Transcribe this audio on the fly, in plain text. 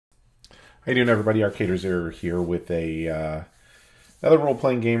How you doing, everybody? Arcaders are here with another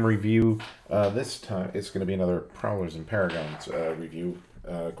role-playing game review. This time it's going to be another Prowlers and Paragons review.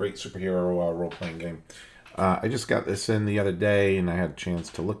 Great superhero role-playing game. I just got this in the other day, and I had a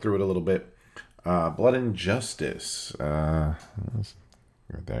chance to look through it a little bit. Blood and Justice. Let's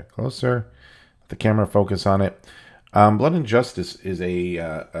get that closer. Let the camera focus on it. Blood and Justice is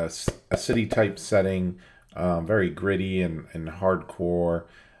a city-type setting, very gritty and hardcore.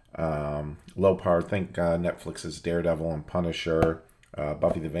 Low power. Think Netflix's Daredevil and Punisher,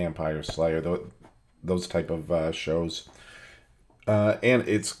 Buffy the Vampire Slayer, those type of shows. And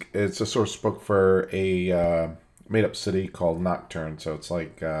it's a source book for a made up city called Nocturne. So it's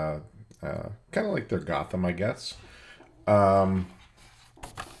like kind of like their Gotham, I guess. Um,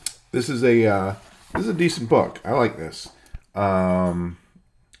 this is a decent book. I like this. Um,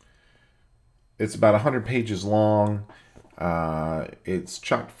 it's about 100 pages long. It's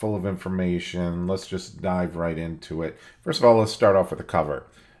chock full of information. Let's just dive right into it. First of all, let's start off with the cover.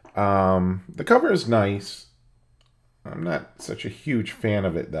 The cover is nice. I'm not such a huge fan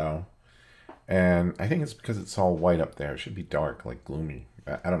of it, though. And I think it's because it's all white up there. It should be dark, like gloomy.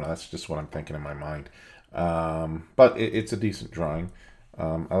 I don't know. That's just what I'm thinking in my mind. But it's a decent drawing.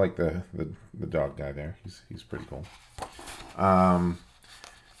 I like the dog guy there. He's pretty cool. Um,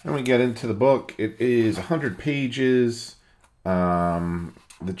 then we get into the book. It is 100 pages.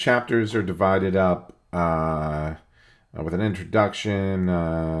 The chapters are divided up with an introduction,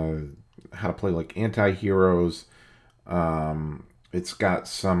 how to play like anti-heroes. It's got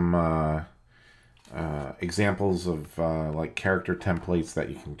some examples of like character templates that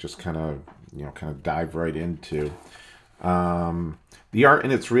you can just kind of dive right into. The art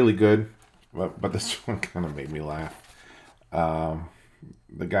in it's really good, but this one kind of made me laugh. Um,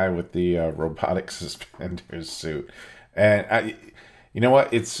 the guy with the robotic suspenders suit, and you know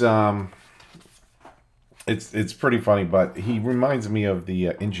what? It's pretty funny, but he reminds me of the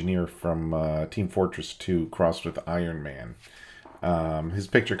engineer from Team Fortress 2 crossed with Iron Man. His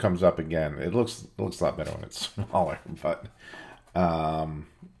picture comes up again. It looks a lot better when it's smaller, but um,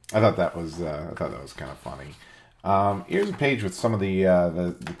 I thought that was kind of funny. Here's a page with some of the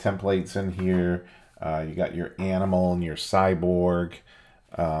templates in here. You got your animal and your cyborg.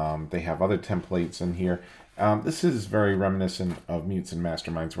 They have other templates in here. This is very reminiscent of Mutes and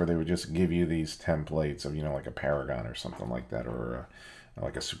Masterminds, where they would just give you these templates of, like a Paragon or something like that, or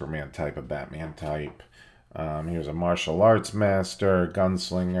like a Superman type, a Batman type. Here's a martial arts master,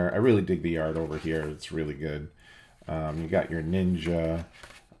 gunslinger. I really dig the art over here. It's really good. You got your ninja,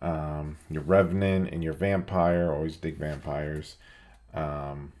 your revenant, and your vampire. Always dig vampires.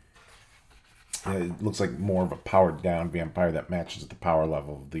 Um, it looks like more of a powered down vampire that matches the power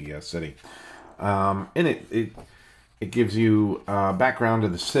level of the city. And it gives you background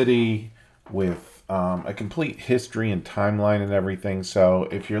of the city with a complete history and timeline and everything. So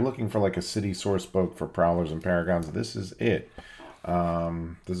if you're looking for like a city source book for Prowlers and Paragons, this is it.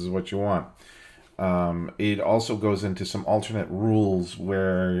 This is what you want. It also goes into some alternate rules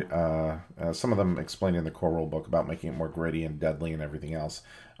where some of them explained in the core rule book about making it more gritty and deadly and everything else.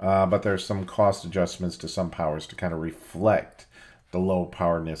 But there's some cost adjustments to some powers to kind of reflect the low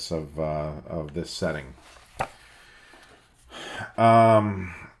powerness of this setting.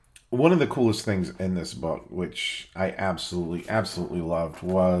 One of the coolest things in this book, which I absolutely loved,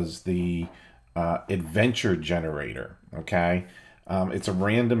 was the adventure generator. Okay, it's a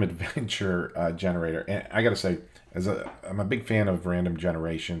random adventure generator, and I gotta say, I'm a big fan of random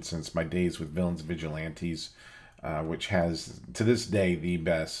generation since my days with Villains Vigilantes, which has to this day the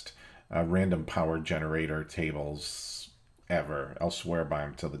best random power generator tables ever. I'll swear by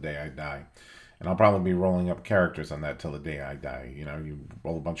them till the day I die. And I'll probably be rolling up characters on that till the day I die. You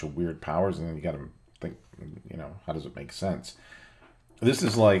roll a bunch of weird powers and then you got to think, how does it make sense? This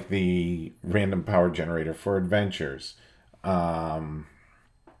is like the random power generator for adventures. Um,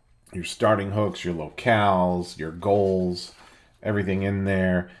 your starting hooks, your locales, your goals, everything in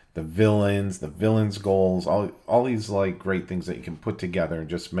there. The villains' goals, all these like great things that you can put together and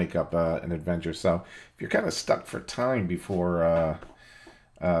just make up an adventure. So if you're kind of stuck for time before,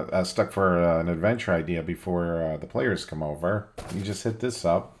 stuck for an adventure idea before the players come over, you just hit this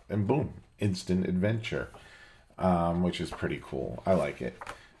up and boom, instant adventure, which is pretty cool. I like it.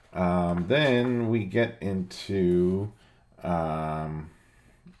 Then we get into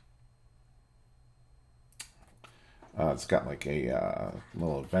it's got like a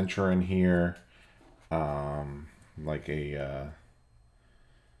little adventure in here, like a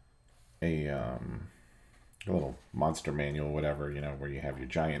little monster manual, whatever, where you have your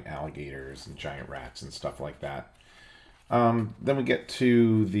giant alligators and giant rats and stuff like that. Then we get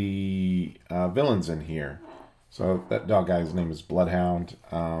to the villains in here. So that dog guy's name is Bloodhound.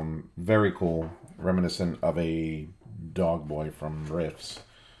 Very cool, reminiscent of a dog boy from Riffs.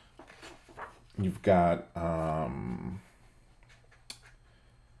 You've got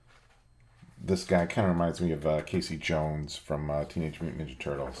this guy kind of reminds me of Casey Jones from Teenage Mutant Ninja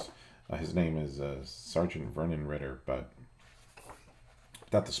Turtles. His name is Sergeant Vernon Ritter, but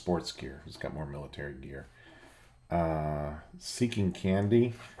without the sports gear. He's got more military gear. Seeking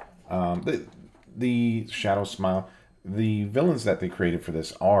Candy. The Shadow Smile. The villains that they created for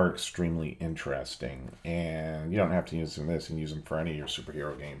this are extremely interesting, and you don't have to use them in this. You can use them for any of your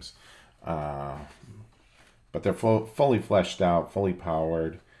superhero games. But they're fully fleshed out, fully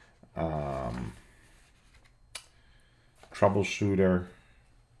powered. Troubleshooter.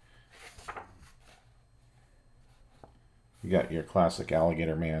 You got your classic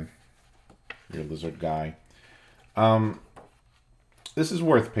alligator man, your lizard guy. This is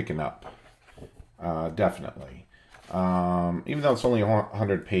worth picking up, definitely. Even though it's only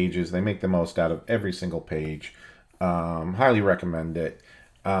 100 pages, they make the most out of every single page. Highly recommend it.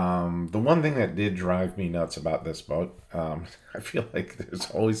 The one thing that did drive me nuts about this book, I feel like there's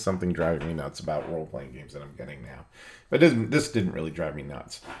always something driving me nuts about role-playing games that I'm getting now. But this didn't really drive me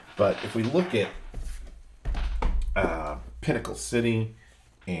nuts. But if we look at Pinnacle City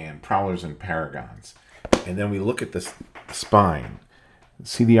and Prowlers and Paragons, and then we look at this spine,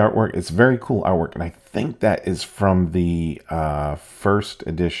 see the artwork? It's very cool artwork, and I think that is from the first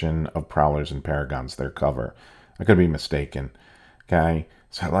edition of Prowlers and Paragons, their cover. I could be mistaken. Okay,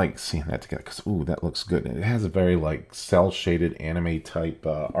 so I like seeing that together because, ooh, that looks good. And it has a very, like, cel-shaded anime type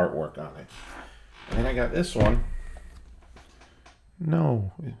artwork on it. And then I got this one.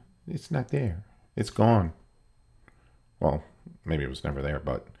 No, it's not there. It's gone. Well, maybe it was never there,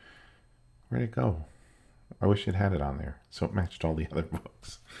 but where'd it go? I wish it had it on there so it matched all the other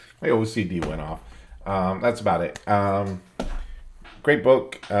books. My OCD went off. That's about it. Great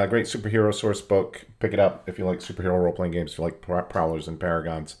book, great superhero source book. Pick it up if you like superhero role-playing games, if you like Prowlers and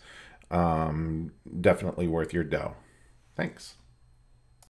Paragons. Definitely worth your dough. Thanks.